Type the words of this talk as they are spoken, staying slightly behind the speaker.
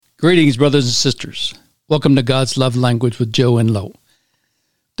Greetings, brothers and sisters. Welcome to God's Love Language with Joe Enlow.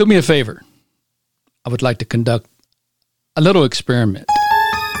 Do me a favor. I would like to conduct a little experiment.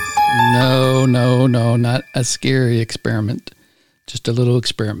 No, not a scary experiment. Just a little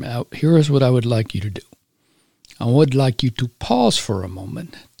experiment. Here is what I would like you to do. I would like you to pause for a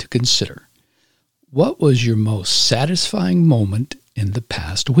moment to consider, what was your most satisfying moment in the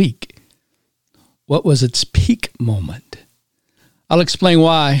past week? What was its peak moment? I'll explain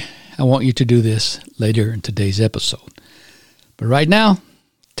why I want you to do this later in today's episode. But right now,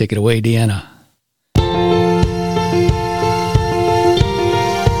 take it away, Deanna.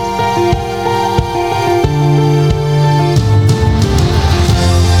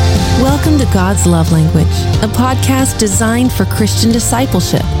 Welcome to God's Love Language, a podcast designed for Christian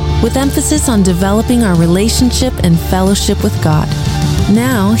discipleship with emphasis on developing our relationship and fellowship with God.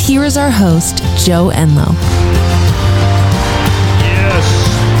 Now, here is our host, Joe Enlow. Yes.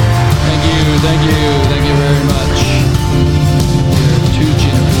 Thank you very much. You're too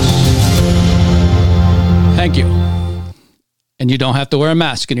generous. Thank you. And you don't have to wear a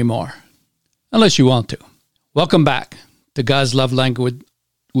mask anymore, unless you want to. Welcome back to God's Love Language.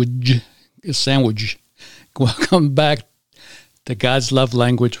 Welcome back to God's Love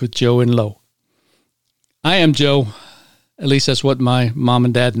Language with Joe Enlow. I am Joe. At least that's what my mom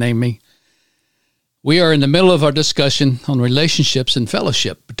and dad named me. We are in the middle of our discussion on relationships and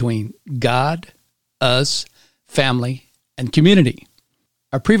fellowship between God, us, family, and community.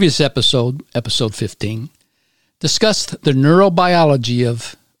 Our previous episode 15, discussed the neurobiology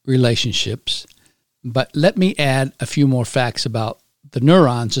of relationships, but let me add a few more facts about the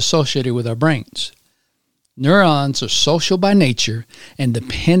neurons associated with our brains. Neurons are social by nature and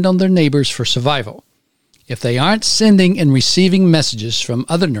depend on their neighbors for survival. If they aren't sending and receiving messages from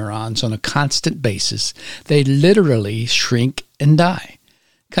other neurons on a constant basis, they literally shrink and die.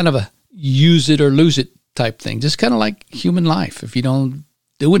 Kind of a use it or lose it type thing. Just kind of like human life. If you don't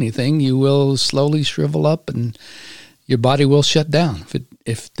do anything, you will slowly shrivel up and your body will shut down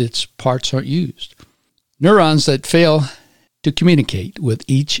if its parts aren't used. Neurons that fail to communicate with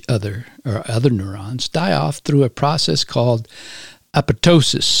each other or other neurons die off through a process called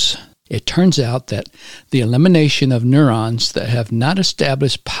apoptosis. It turns out that the elimination of neurons that have not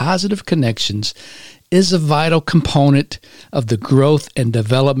established positive connections is a vital component of the growth and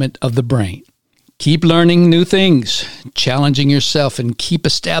development of the brain. Keep learning new things, challenging yourself, and keep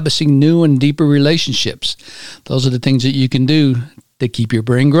establishing new and deeper relationships. Those are the things that you can do to keep your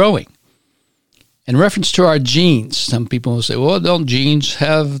brain growing. In reference to our genes, some people will say, well, don't genes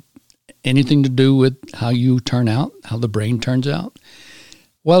have anything to do with how you turn out, how the brain turns out?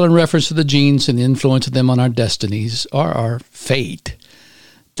 Well, in reference to the genes and the influence of them on our destinies or our fate,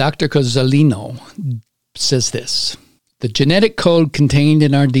 Dr. Cozzolino says this: the genetic code contained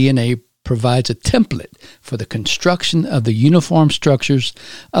in our DNA provides a template for the construction of the uniform structures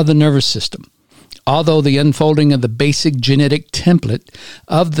of the nervous system. Although the unfolding of the basic genetic template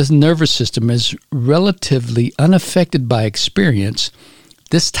of the nervous system is relatively unaffected by experience,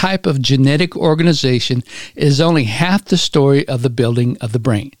 this type of genetic organization is only half the story of the building of the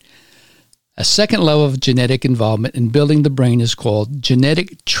brain. A second level of genetic involvement in building the brain is called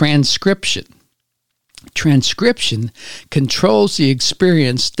genetic transcription. Transcription controls the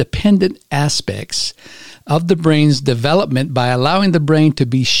experience-dependent aspects of the brain's development by allowing the brain to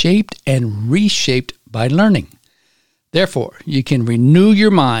be shaped and reshaped by learning. Therefore, you can renew your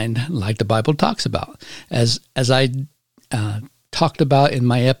mind like the Bible talks about. As I talked about in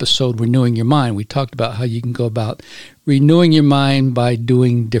my episode, Renewing Your Mind, we talked about how you can go about renewing your mind by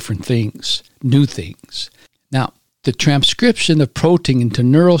doing different things, new things. Now, the transcription of protein into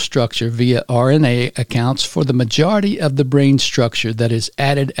neural structure via RNA accounts for the majority of the brain structure that is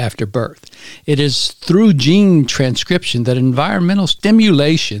added after birth. It is through gene transcription that environmental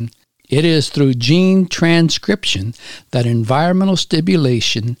stimulation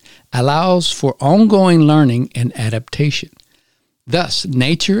allows for ongoing learning and adaptation. Thus,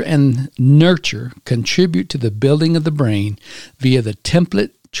 nature and nurture contribute to the building of the brain via the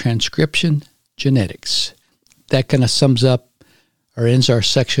template transcription genetics. That kind of sums up or ends our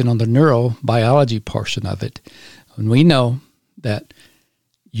section on the neurobiology portion of it. And we know that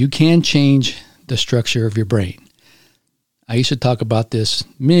you can change the structure of your brain. I used to talk about this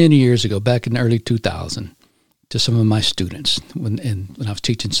many years ago, back in the early 2000s, to some of my students when I was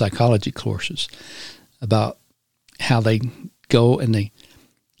teaching psychology courses, about how they go and they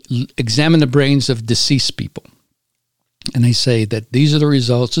examine the brains of deceased people. And they say that these are the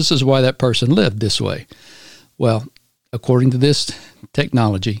results. This is why that person lived this way. Well, according to this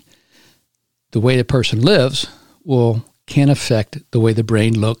technology, the way the person lives will can affect the way the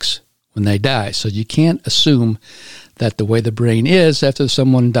brain looks when they die. So you can't assume that the way the brain is after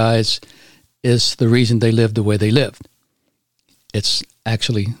someone dies is the reason they lived the way they lived. It's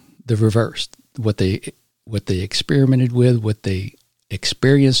actually the reverse. What they experimented with, what they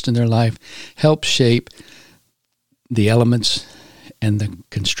experienced in their life, helped shape the elements and the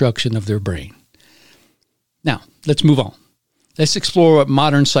construction of their brain. Now, let's move on. Let's explore what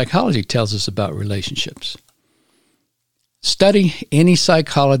modern psychology tells us about relationships. Study any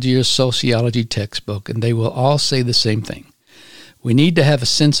psychology or sociology textbook, and they will all say the same thing. We need to have a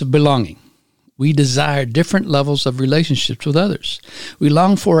sense of belonging. We desire different levels of relationships with others. We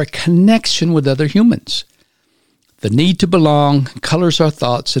long for a connection with other humans. The need to belong colors our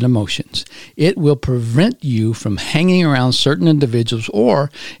thoughts and emotions. It will prevent you from hanging around certain individuals, or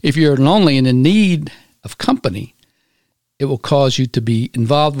if you're lonely and in need of company, it will cause you to be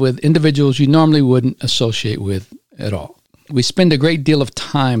involved with individuals you normally wouldn't associate with at all. We spend a great deal of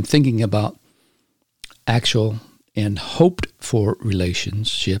time thinking about actual and hoped for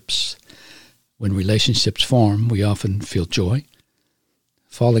relationships. When relationships form, we often feel joy.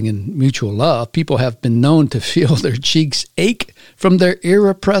 Falling in mutual love, people have been known to feel their cheeks ache from their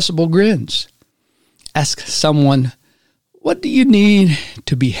irrepressible grins. Ask someone, what do you need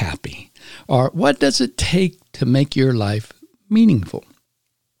to be happy? Or what does it take to make your life meaningful?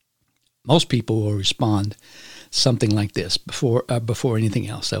 Most people will respond something like this before anything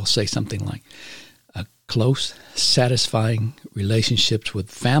else. They'll say something like, close, satisfying relationships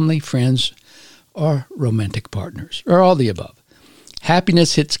with family, friends, or romantic partners, or all the above.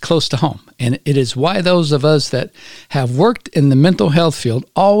 Happiness hits close to home, and it is why those of us that have worked in the mental health field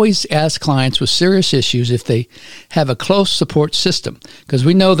always ask clients with serious issues if they have a close support system, because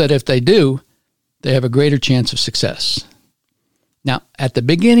we know that if they do, they have a greater chance of success. Now, at the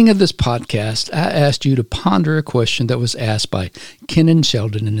beginning of this podcast, I asked you to ponder a question that was asked by Kenan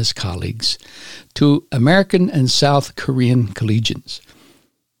Sheldon and his colleagues to American and South Korean collegians.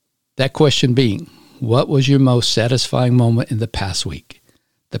 That question being, what was your most satisfying moment in the past week?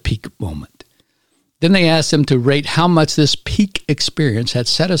 The peak moment. Then they asked them to rate how much this peak experience had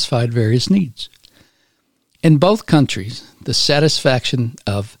satisfied various needs. In both countries, the satisfaction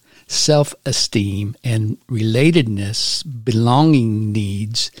of self-esteem and relatedness, belonging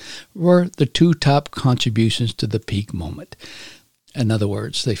needs were the two top contributions to the peak moment. In other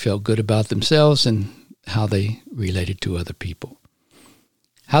words, they felt good about themselves and how they related to other people.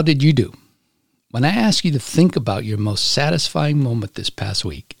 How did you do? When I ask you to think about your most satisfying moment this past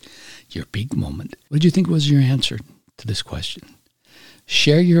week, your peak moment, what did you think was your answer to this question?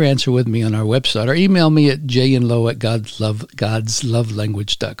 Share your answer with me on our website or email me at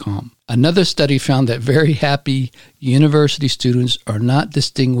jandlow@godslovelanguage.com. Another study found that very happy university students are not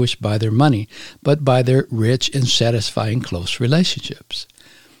distinguished by their money, but by their rich and satisfying close relationships.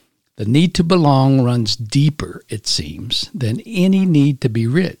 The need to belong runs deeper, it seems, than any need to be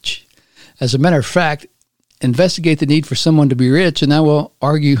rich. As a matter of fact, investigate the need for someone to be rich, and I will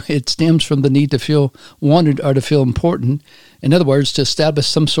argue it stems from the need to feel wanted or to feel important. In other words, to establish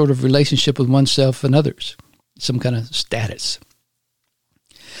some sort of relationship with oneself and others, some kind of status.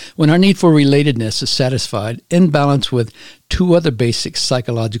 When our need for relatedness is satisfied in balance with two other basic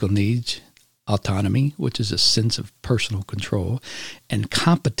psychological needs, autonomy, which is a sense of personal control, and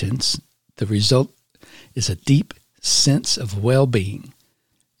competence, the result is a deep sense of well-being.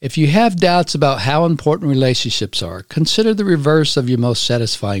 If you have doubts about how important relationships are, consider the reverse of your most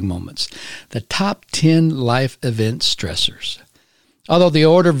satisfying moments, the top 10 life event stressors. Although the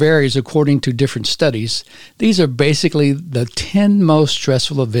order varies according to different studies, these are basically the 10 most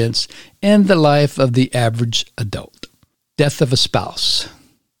stressful events in the life of the average adult. Death of a spouse,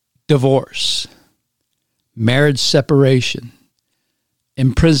 divorce, marriage separation,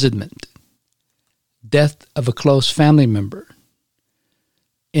 imprisonment, death of a close family member,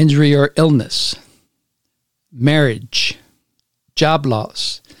 injury or illness, marriage, job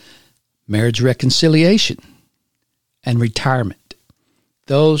loss, marriage reconciliation, and retirement.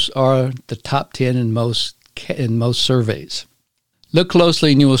 Those are the top 10 in most surveys. Look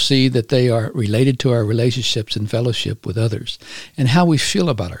closely and you will see that they are related to our relationships and fellowship with others and how we feel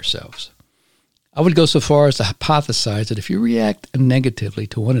about ourselves. I would go so far as to hypothesize that if you react negatively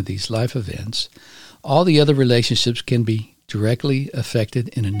to one of these life events, all the other relationships can be directly affected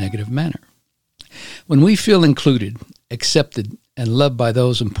in a negative manner. When we feel included, accepted, and loved by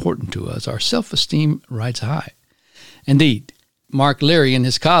those important to us, our self-esteem rides high. Indeed, Mark Leary and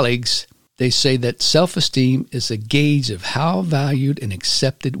his colleagues, they say that self-esteem is a gauge of how valued and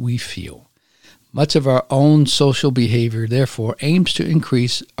accepted we feel. Much of our own social behavior, therefore, aims to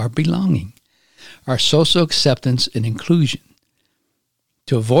increase our belonging. are social acceptance and inclusion.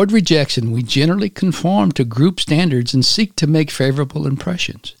 To avoid rejection, we generally conform to group standards and seek to make favorable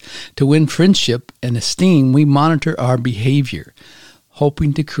impressions. To win friendship and esteem, we monitor our behavior,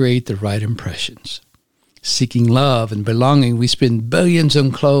 hoping to create the right impressions. Seeking love and belonging, we spend billions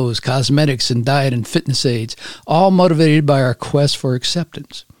on clothes, cosmetics, and diet and fitness aids, all motivated by our quest for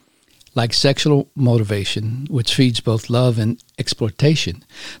acceptance. Like sexual motivation, which feeds both love and exploitation,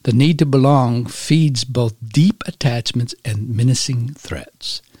 the need to belong feeds both deep attachments and menacing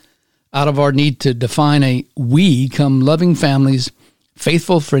threats. Out of our need to define a we come loving families,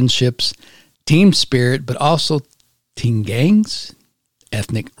 faithful friendships, team spirit, but also teen gangs,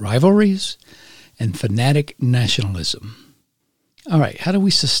 ethnic rivalries, and fanatic nationalism. All right, how do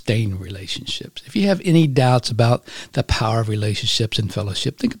we sustain relationships? If you have any doubts about the power of relationships and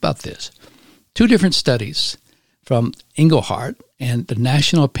fellowship, think about this. 2 different studies from Engelhardt and the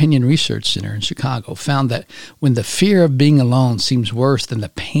National Opinion Research Center in Chicago found that when the fear of being alone seems worse than the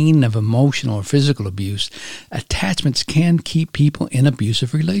pain of emotional or physical abuse, attachments can keep people in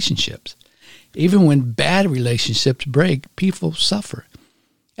abusive relationships. Even when bad relationships break, people suffer.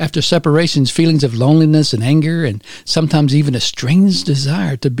 After separations, feelings of loneliness and anger, and sometimes even a strange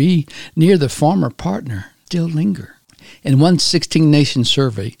desire to be near the former partner still linger. In one 16-nation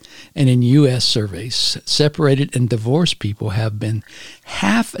survey and in U.S. surveys, separated and divorced people have been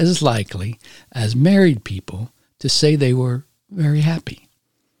half as likely as married people to say they were very happy.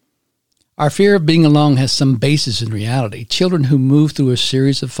 Our fear of being alone has some basis in reality. Children who move through a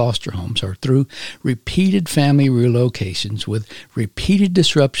series of foster homes or through repeated family relocations with repeated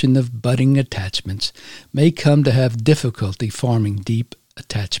disruption of budding attachments may come to have difficulty forming deep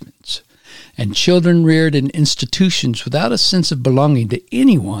attachments. And children reared in institutions without a sense of belonging to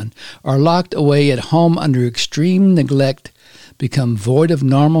anyone or locked away at home under extreme neglect become void of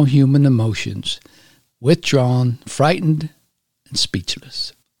normal human emotions, withdrawn, frightened, and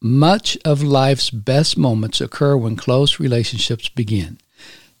speechless. Much of life's best moments occur when close relationships begin.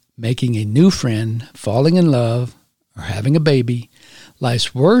 Making a new friend, falling in love, or having a baby.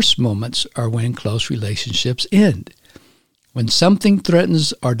 Life's worst moments are when close relationships end. When something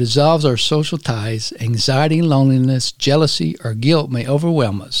threatens or dissolves our social ties, anxiety, loneliness, jealousy, or guilt may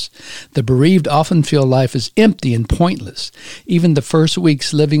overwhelm us. The bereaved often feel life is empty and pointless. Even the first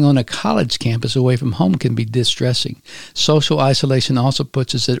weeks living on a college campus away from home can be distressing. Social isolation also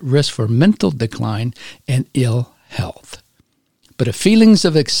puts us at risk for mental decline and ill health. But if feelings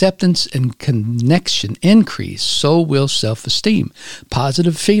of acceptance and connection increase, so will self-esteem,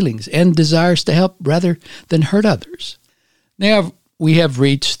 positive feelings, and desires to help rather than hurt others. Now we have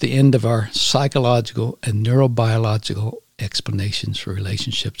reached the end of our psychological and neurobiological explanations for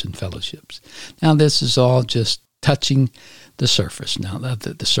relationships and fellowships. Now this is all just touching the surface, now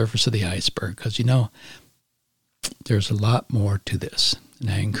the surface of the iceberg, because there's a lot more to this, and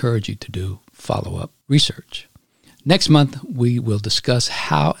I encourage you to do follow-up research. Next month we will discuss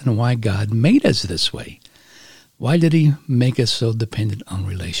how and why God made us this way. Why did he make us so dependent on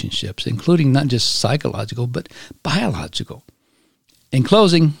relationships, including not just psychological, but biological? In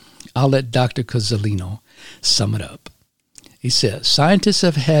closing, I'll let Dr. Cozzolino sum it up. He says, scientists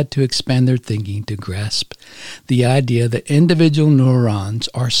have had to expand their thinking to grasp the idea that individual neurons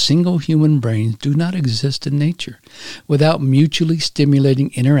or single human brains do not exist in nature. Without mutually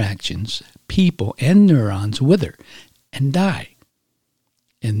stimulating interactions, people and neurons wither and die.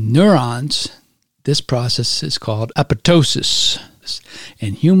 In neurons, this process is called apoptosis.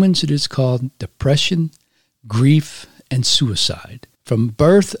 In humans, it is called depression, grief, and suicide. From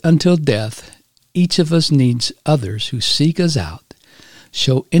birth until death, each of us needs others who seek us out,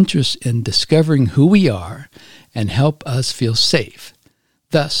 show interest in discovering who we are, and help us feel safe.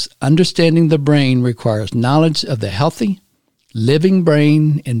 Thus, understanding the brain requires knowledge of the healthy, living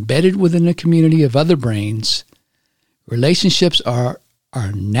brain embedded within a community of other brains. Relationships are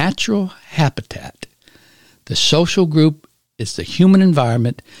our natural habitat. The social group is the human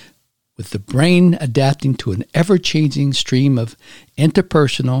environment, with the brain adapting to an ever-changing stream of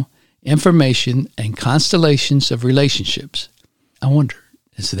interpersonal information and constellations of relationships. I wonder,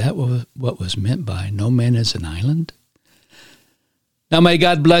 is that what was meant by no man is an island? Now may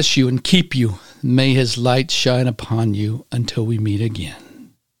God bless you and keep you. May his light shine upon you until we meet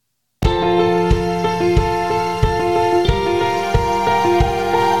again.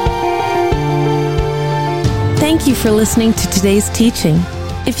 Thank you for listening to today's teaching.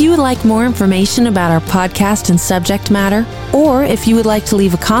 If you would like more information about our podcast and subject matter, or if you would like to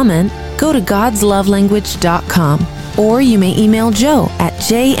leave a comment, go to godslovelanguage.com, or you may email Joe at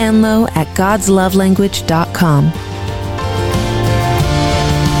jenlow@godslovelanguage.com.